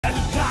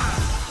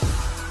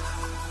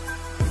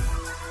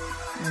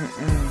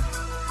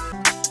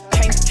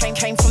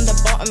Came from the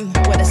bottom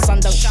where the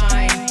sun don't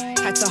shine.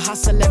 Had to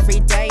hustle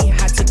every day,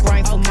 had to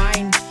grind for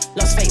mine.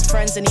 Lost fake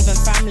friends and even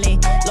family,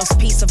 lost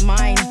peace of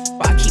mind.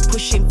 But I keep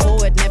pushing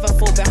forward, never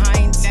fall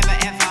behind. Never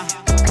ever.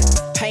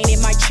 Pain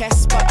in my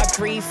chest, but I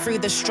breathe through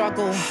the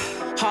struggle.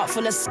 Heart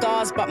full of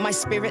scars, but my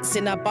spirit's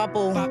in a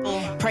bubble.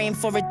 Praying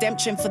for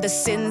redemption for the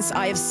sins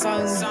I have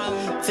sown.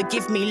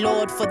 Forgive me,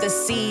 Lord, for the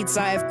seeds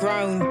I have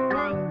grown.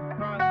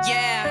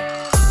 Yeah.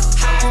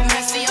 Have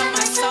mercy on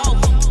my soul.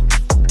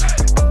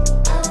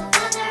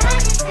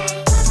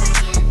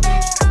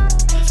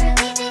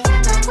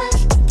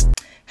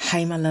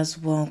 Hey my loves,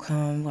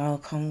 welcome.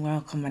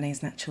 My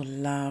name's Natural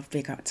Love.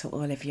 Big up to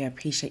all of you. I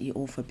appreciate you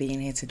all for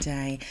being here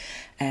today.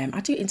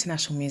 I do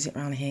international music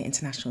around here,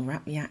 international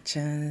rap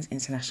reactions,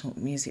 international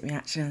music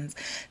reactions.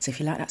 So if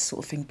you like that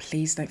sort of thing,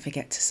 please don't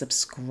forget to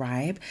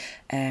subscribe.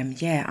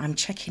 Yeah, I'm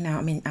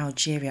in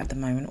Algeria at the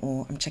moment,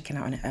 or I'm checking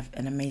out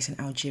an amazing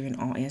Algerian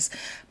artist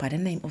by the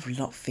name of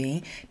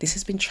Lotfi. This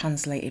has been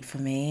translated for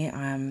me.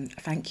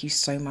 Thank you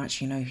so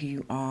much. You know who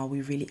you are.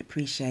 We really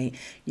appreciate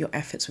your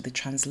efforts with the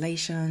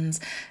translations.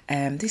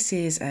 This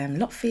is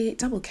Lotfi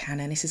double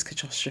canon. This is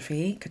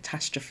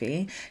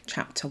Katastrophe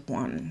chapter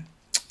 1.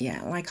 Yeah,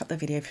 like up the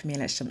video for me.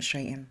 Let's jump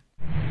straight in.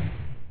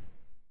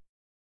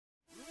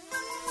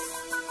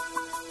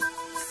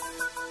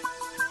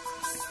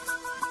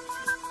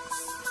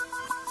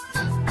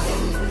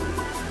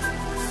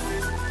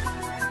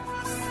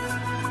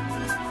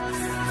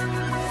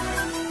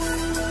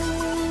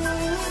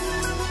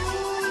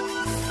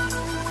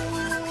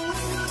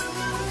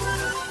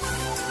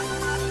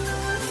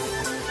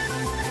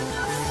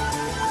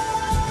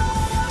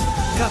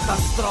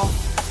 كاتاستروف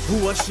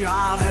هو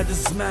شعار هذا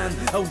الزمان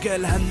أو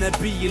قالها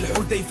النبي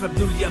الحذيفة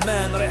بن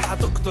اليمان. رايحة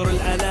تقطر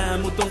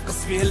الآلام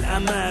وتنقص فيه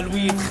الأمال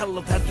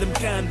ويتخلط هذا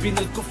المكان بين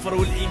الكفر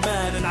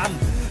والإيمان. نعم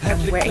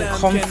هذا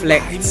الكلام كان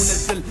وحي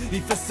منزل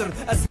يفسر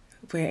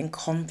We're in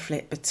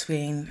conflict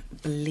between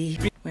belief.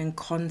 We're in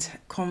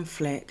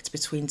conflict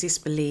between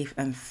disbelief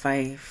and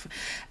faith.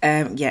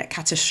 Yeah,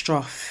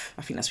 Katastrophe.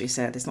 I think that's what you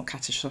said. It's not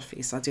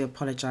Katastrophe, so I do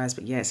apologize.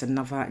 But yeah, it's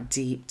another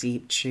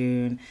deep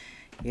tune.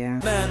 Yeah.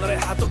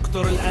 رايحة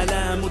تقطر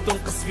الآلام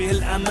وتنقص فيه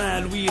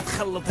الأمال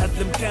ويتخلط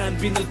هذا المكان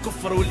بين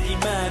الكفر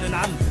والإيمان.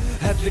 نعم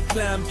هذا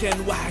الكلام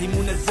كان وحي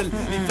منزل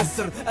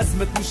يفسر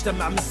أزمة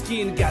مجتمع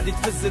مسكين قاعد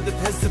يتفزد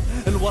تهذب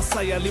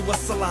الوصايا اللي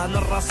وصلها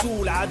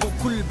للرسول. عادوا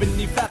كل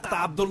بالنفاق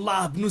عبد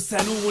الله بن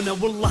سالون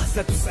والله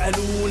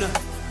ستسألون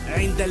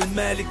عند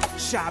المالك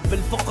شعب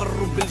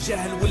الفقر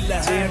وبالجهل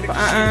ولا هالك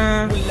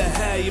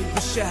ولا هايم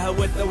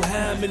بالشهوات أو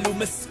هامل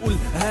ومسؤول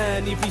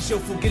هاني في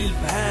شوفه قلب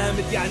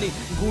هامد. يعني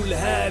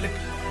نقولها لك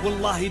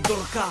والله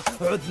دركة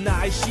عدنا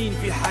عايشين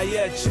في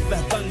حياة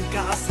شبه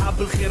بنكة.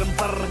 أصحاب الخير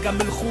مفرقة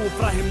من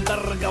الخوف راهي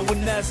مدرقة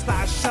والناس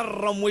تاع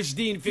الشر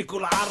موجدين في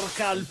كل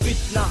عركة.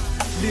 الفتنة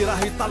اللي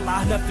راهي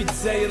طلع هنا في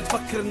الجزائر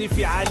تفكرني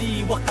في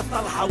علي وقت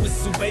طلحة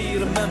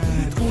والزبير.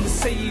 تكون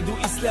السيد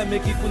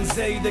وإسلامك يكون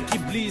زايدك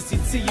إبليس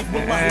يتسيب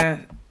والله.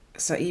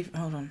 So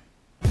hold on.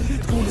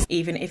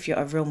 Even if you're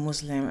a real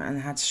Muslim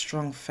and had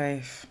strong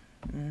faith,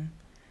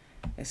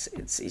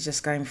 it's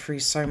just going through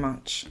so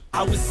much.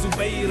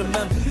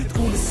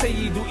 تكون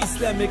السيد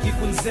وإسلامك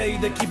يكون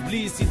زايدك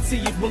إبليس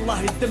يتسيب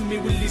والله الدم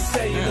واللي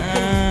سايد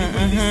الدم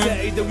واللي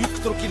سايدة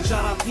ويكتروا كل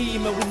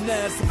جراثيم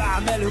والناس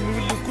بأعمالهم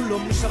يولوا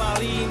كلهم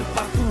مشرارين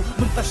بارتو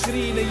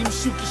منتشرين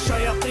يمشوا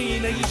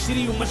كالشياطين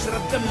يجريوا مجرى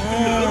الدم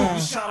بالعروق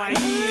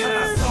الشرعيين.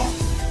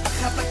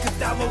 خطك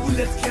الدعوة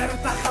ولات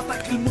كارثة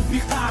خطك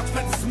الموبقات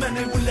فات زماني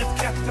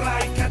ولات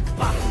كاتراي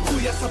كاتبة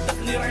خويا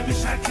صدقني راي مش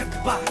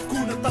هكذبة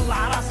كون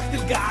طلع راسك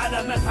تلقى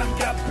علاماتها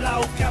مقابلة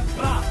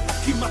وكبرة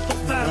كيما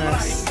الطفال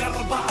راهي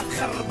مقربة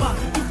خربة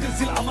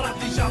تنزل الأمراض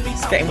اللي جامي.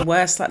 It's getting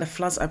worse, like the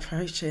floods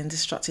approaching,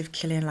 destructive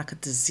killing like a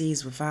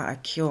disease without a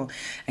cure.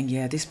 And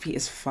yeah, this beat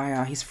is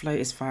fire. His flow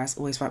is fire. It's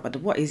always fire. But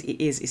what is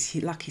he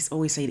like? He's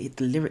always saying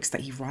the lyrics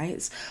that he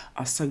writes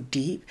are so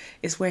deep.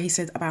 It's where he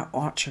said about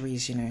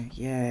archeries, you know.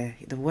 Yeah,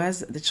 the words,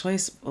 the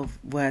choice of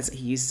words that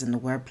he uses in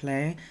the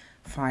wordplay.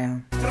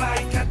 Fire.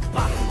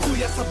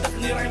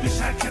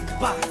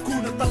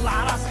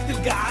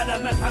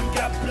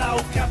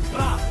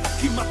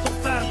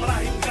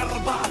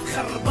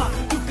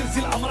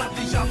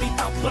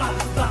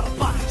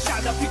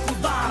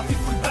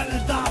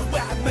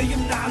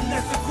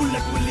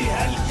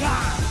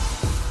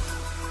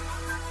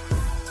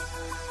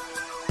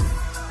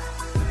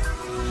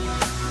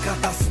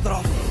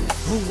 كاتاستروف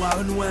هو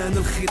عنوان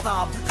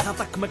الخطاب.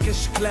 خطك ما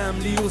كاش كلام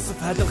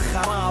ليوصف هذا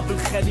الخراب.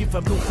 الخليفة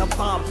بن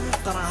الخطاب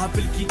قراها في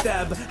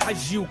الكتاب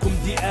حيجيوكم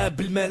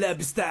ذئاب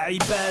الملابس تاع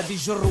عباد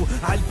يجروا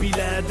على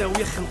البلاد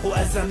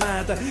ويخلقوا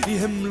أزمات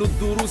يهملوا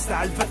الدروس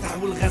تاع الفتح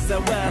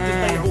والغزوات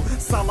يضيعوا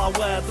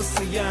الصلوات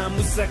الصيام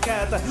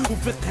والزكاة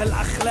وفقه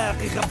الأخلاق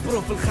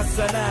يغبروه في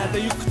الخزانات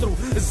يكثروا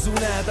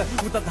الزناد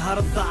وتظهر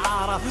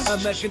الدعارة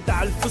أماكن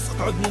تاع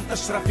الفسق عد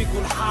منتشرة في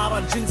كل حارة.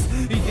 الجنس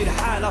يدير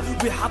حالة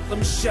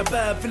ويحطم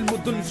الشباب في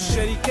المدن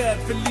في الشركات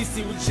في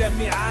الليسي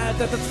والجامعات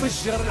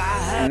تتفجر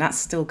العهات. And that's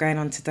still going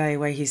on today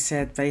where he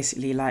said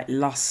basically like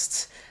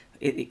lust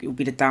it will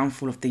be the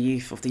downfall of the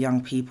youth, of the young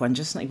people, and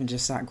just not even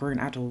just that, grown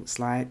adults.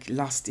 Like,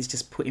 lust is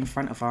just put in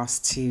front of us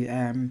to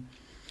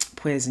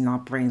poison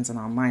our brains and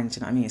our minds. You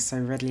know what I mean? It's so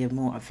readily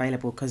more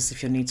available. Because if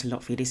you're new to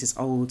Lotfi, this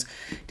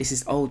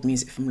is old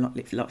music from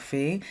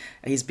Lotfi.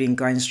 He's been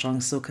going strong,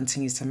 still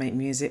continues to make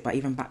music, but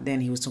even back then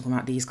he was talking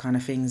about these kind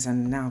of things.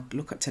 And now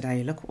look at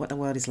today, look at what the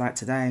world is like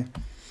today.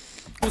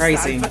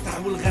 Crazy. No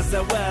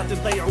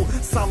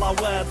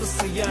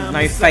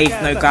faith,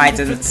 no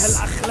guidance.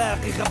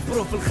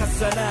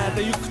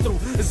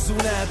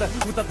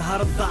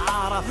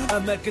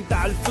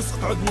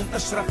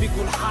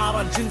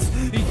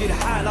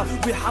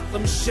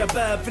 ويحطم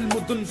الشباب في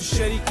المدن في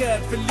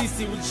الشركات في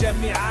الليسي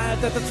والجامعات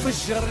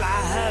تتفجر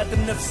العاهات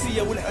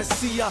النفسية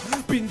والحسية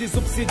بين دي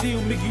زوبسيدي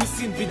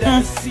ومقيوسين بداية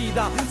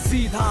السيدة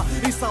زيدها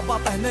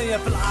إصابات هنايا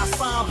في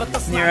الأعصاب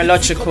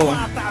neurological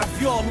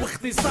فيول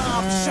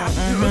واغتصاب الشعب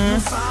يعود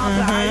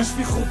مصاب عايش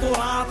في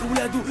خطورات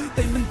ولادو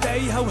دايما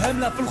تايهة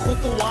وهاملة في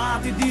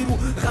الخطوات يديروا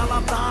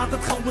غلطات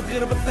تخوض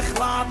غير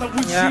بالتخلاط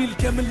والجيل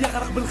كامل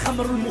يغرق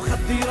بالخمر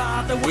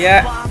والمخدرات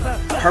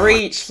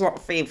preach,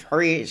 Lotfi,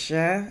 preach.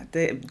 Yeah,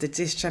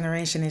 this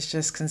generation is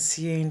just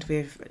consumed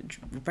with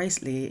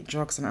basically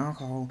drugs and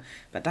alcohol.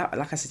 But that,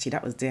 like I said to you,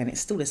 that was then.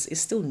 It's still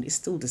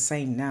the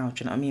same now. Do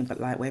you know what I mean? But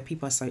like, where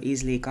people are so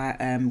easily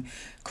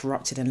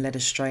corrupted and led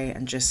astray,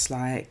 and just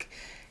like,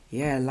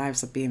 yeah,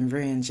 lives are being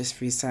ruined just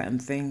through certain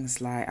things.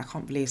 Like, I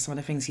can't believe some of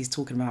the things he's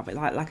talking about. But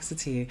like I said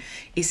to you,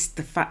 it's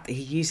the fact that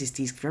he uses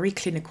these very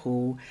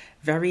clinical,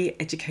 very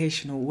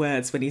educational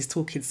words when he's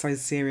talking so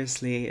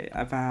seriously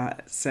about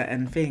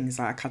certain things.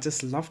 Like, I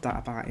just love that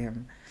about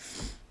him.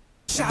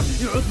 الشعب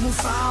يعود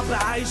مصاب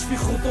عايش في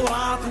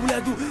خطورات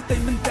ولادو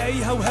دايما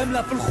تايهة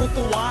وهاملة في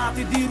الخطوات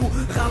يديروا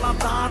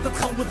غلطات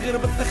تخوض غير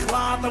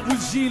بالتخلاط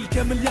والجيل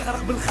كامل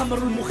يغرق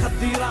بالخمر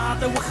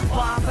والمخدرات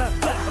واخباط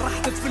راح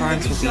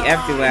تتفلت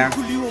الجرائم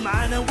كل يوم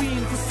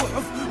عناوين في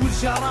الصحف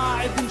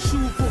والجرائد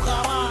نشوفوا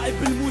غرائب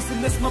بالموس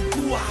الناس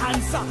مبوحة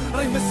نساء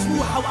راي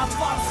مسفوحة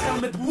واطفال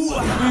صغار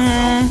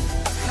مذبوحة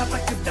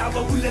خطك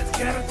الدعوة ولات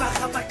كارثة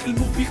خطك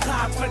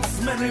الموبقات فات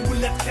الزمان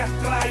ولات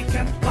كارثة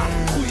كتبة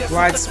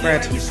خويا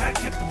صدقني مش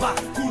هكتبة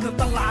كون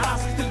طلع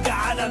راسك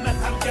تلقى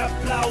علاماتها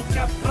مكبلة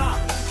وكبرة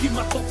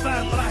كيما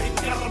الطوفان راهي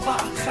مقربة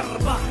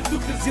خربة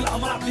دوك تنزل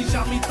الأمراض اللي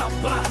جامي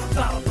طبرة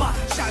ضربة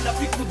شعلة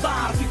في كل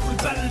دار في كل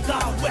بلدة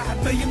واحد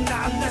ما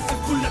يمنع الناس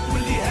الكل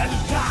تولي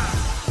هلكة.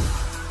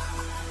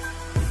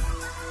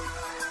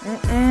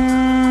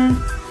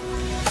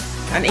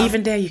 And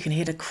even there you can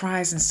hear the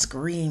cries and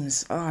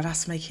screams. Oh,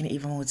 that's making it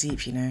even more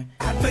deep, you know.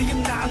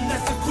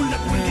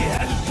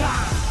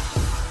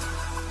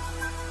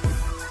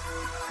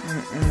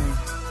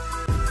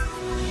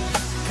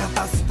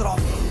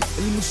 Katastrophe.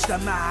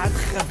 المجتمعات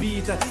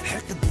خبيثة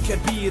حقد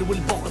كبير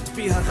والبغض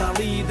فيها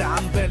غليظ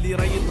عم بالي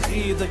رايد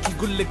غيظك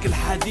يقول لك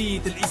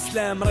الحديث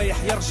الإسلام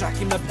رايح يرجع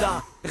كما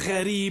بدا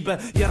غريبة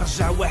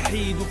يرجع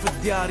وحيد وفي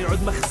الديار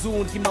يعود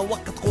مخزون كما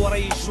وقت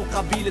قريش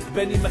وقبيلة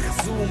بني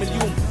مخزوم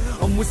اليوم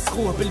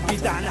وسخوه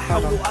بالبدع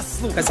نحاولوا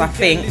أصله. Because I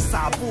think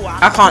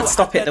I can't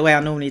stop it the way I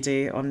normally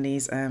do on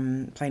these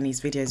playing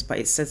these videos, but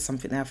it says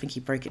something there. I think he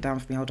broke it down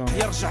for me. Hold on.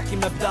 يرجع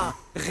كما بدا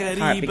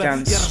غريبة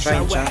began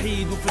يرجع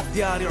وحيد وفي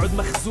الديار يعود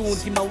مخزون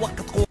كما وقت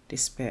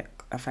This bit,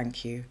 I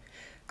thank you.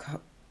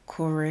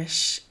 Nouveau,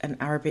 an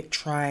Arabic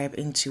tribe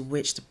into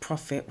which the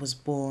Prophet was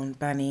born.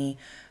 Bani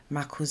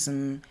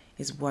Makhzum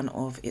is one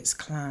of its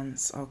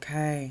clans.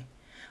 Okay.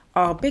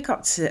 Oh, big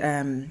up to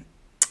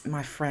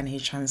my friend who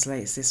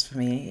translates this for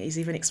me. He's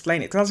even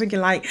explained it. Because I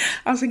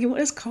was thinking, what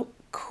does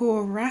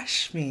Nouveau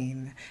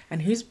mean?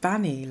 And who's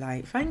Bani?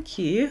 Like, thank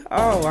you.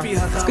 Oh,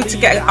 it's good to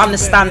get an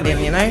understanding,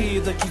 you know.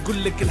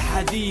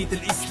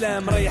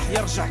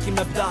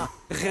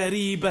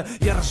 غريبة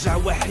يرجع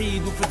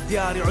وحيد وفي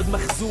الديار يعود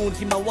مخزون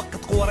كما وقت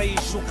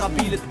قريش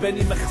وقبيلة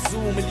بني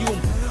مخزوم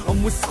اليوم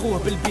وسخوه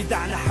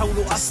بالبدع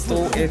نحاولوا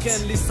أصلوا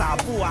كان اللي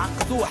صعبوه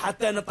عقدوه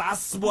حتى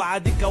نتعصبوا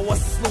عاديك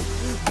وصلوا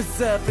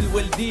بزاف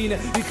الوالدين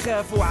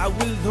يخافوا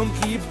عولدهم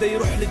كي يبدا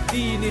يروح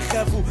للدين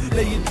يخافوا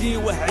لا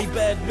يديوه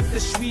عباد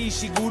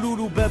بالتشويش يقولوا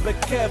له بابك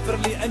كافر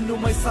لأنه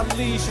ما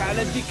يصليش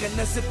على ديك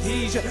الناس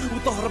تهيج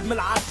وتهرب من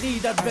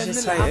العقيدة تبان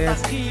لها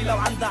ثقيلة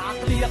وعندها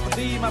عقلية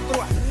قديمة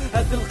تروح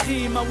هذه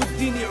القيمة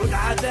والدين يعود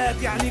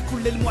عادات يعني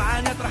كل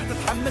المعاناة راح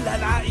تتحملها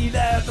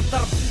العائلات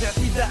الضرب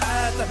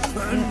اعتداءات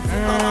عنف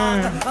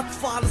طلاق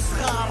أطفال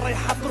صغار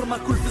رايحة ترمى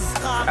كل في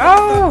الصغار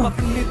تضرب في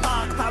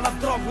النطاق تاع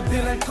الدروغ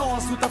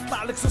والديلانكونس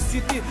وتطلع لك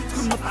سوسيتي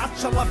تكون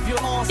متعطشة لا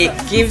فيولونس. It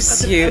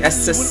gives you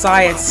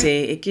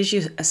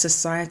a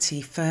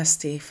society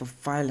thirsty for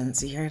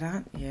violence. You hear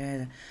that?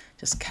 Yeah,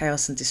 just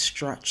chaos and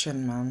destruction,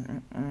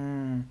 man.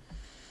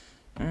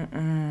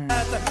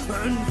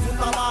 عنف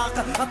وطلاق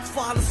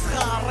أطفال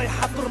صغار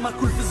رايحة ترمى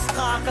كل في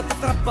الزقاق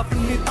تتربى في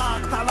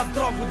النطاق تاع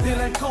الدروغ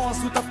والديلانكونس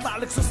وتطلع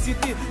لك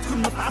سوسيتي تكون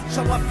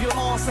متعطشة لا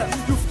فيولونس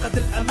يفقد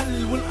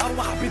الأمل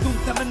والأرواح بدون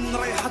ثمن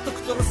رايحة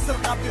تكثر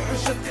السرقة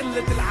بحجة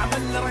قلة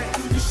العمل رايح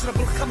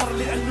يشرب الخمر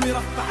لأنه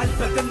يرفع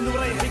البدن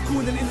ورايح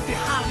يكون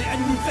الانتحار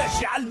لأنه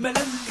يفاجئ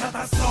الملل.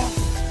 كاتاستروف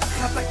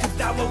خطك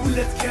الدعوة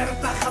ولات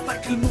كارثة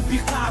خطك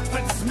الموبقات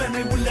فات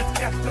زماني ولات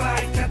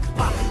كاتراي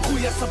كاتبة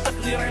خويا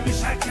صدقني راهي مش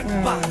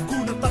هكذبة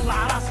كون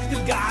طلع راسك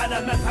تلقى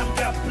علاماتها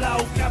مقابلة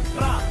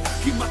وكبرة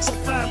كيما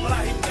الطوفان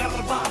راهي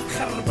مقربة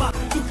مخربة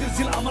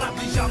تكرزي الأمراض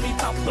اللي جامي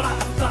طبرة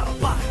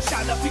ضربة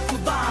شعلة في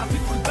كل دار في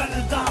كل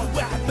بلدة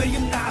واحد ما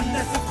يمنع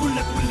الناس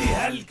كلها تولي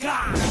هلكة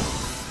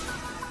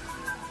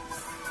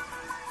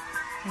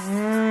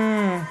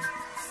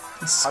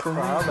حتى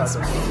هذا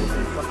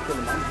تقتل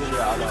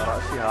الألجيريا على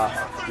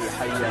رأسها في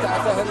حي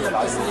تعتهد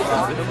العسلية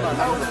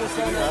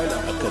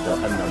أكد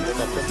أن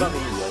المستقبل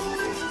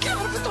كيف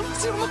عرفتهم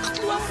تصير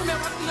نقتلوهم في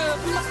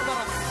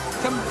المقبرة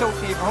تم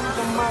توقيفهم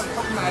ثم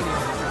الحكم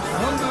عليهم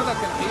منذ ذاك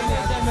الحين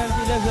هذا ما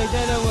في لا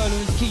فايدة لا والو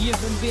نتكيف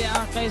نبيع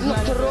قيس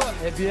نقتل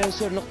روحي بيان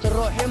سور نقتل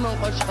روحي ما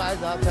نقعدش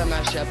قاعد هكا مع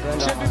الشاب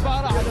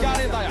شبيبة راحت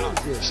كاري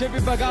ضايعة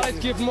شبيبة قاريت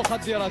كيف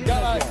مخدرات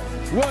قاريت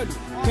والو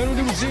كانوا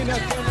لي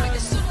وزينات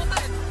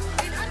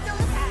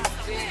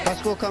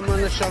باسكو كان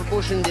ما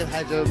نشربوش ندير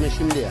حاجة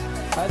ماشي مليح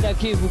هذا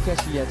كيف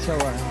وكاسيات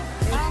شوارع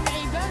راهم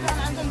عباد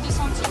عندهم دي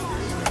سنتيمون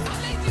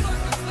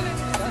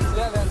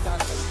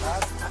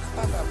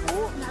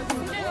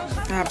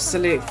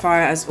Absolute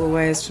fire as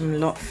always from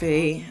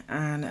Lotfi,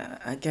 and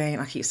again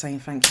I keep saying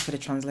thank you for the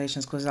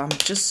translations because I'm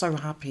just so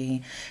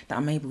happy that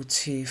I'm able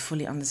to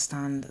fully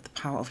understand the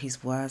power of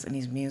his words and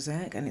his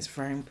music, and it's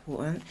very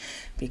important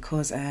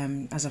because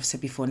as I've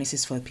said before, and this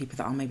is for people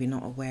that are maybe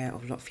not aware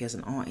of Lotfi as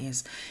an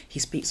artist, he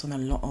speaks on a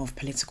lot of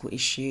political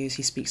issues,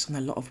 he speaks on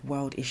a lot of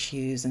world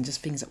issues and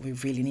just things that we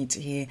really need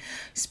to hear.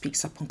 He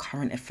speaks up on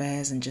current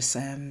affairs and just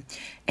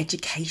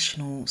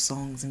educational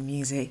songs and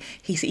music.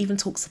 He even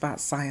talks about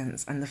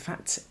science and the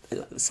fact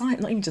science,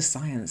 not even just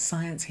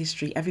science,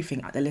 history, everything,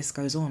 the list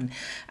goes on,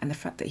 and the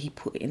fact that he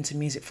put it into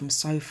music from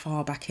so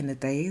far back in the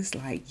days,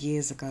 like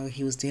years ago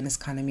he was doing this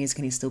kind of music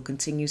and he still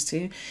continues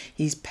to.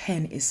 His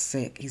pen is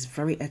sick, he's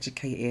very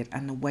educated,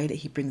 and the way that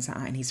he brings that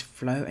out in his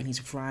flow and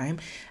his rhyme,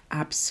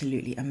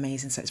 absolutely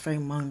amazing. So it's very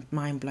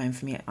mind-blowing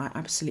for me. I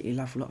absolutely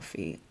love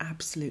Lotfi,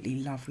 absolutely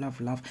love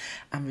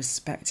and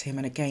respect him.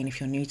 And again, if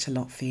you're new to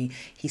Lotfi,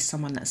 he's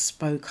someone that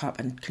spoke up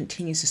and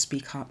continues to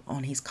speak up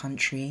on his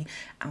country,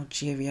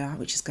 Algeria,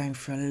 which is going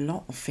through a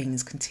lot of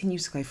things,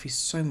 continues to go through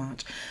so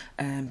much,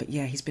 but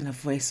yeah, he's been a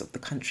voice of the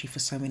country for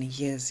so many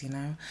years, you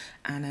know,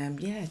 and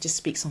yeah, just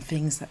speaks on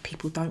things that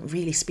people don't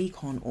really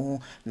speak on, or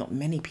not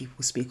many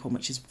people speak on,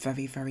 which is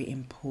very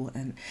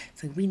important.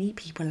 So we need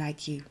people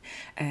like you.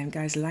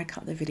 Guys, like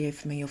up the video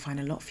for me. You'll find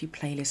a lot of you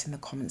playlists in the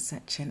comment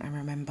section, and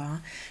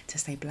remember to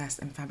stay blessed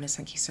and fabulous.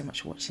 Thank you so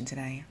much for watching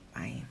today.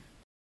 Bye.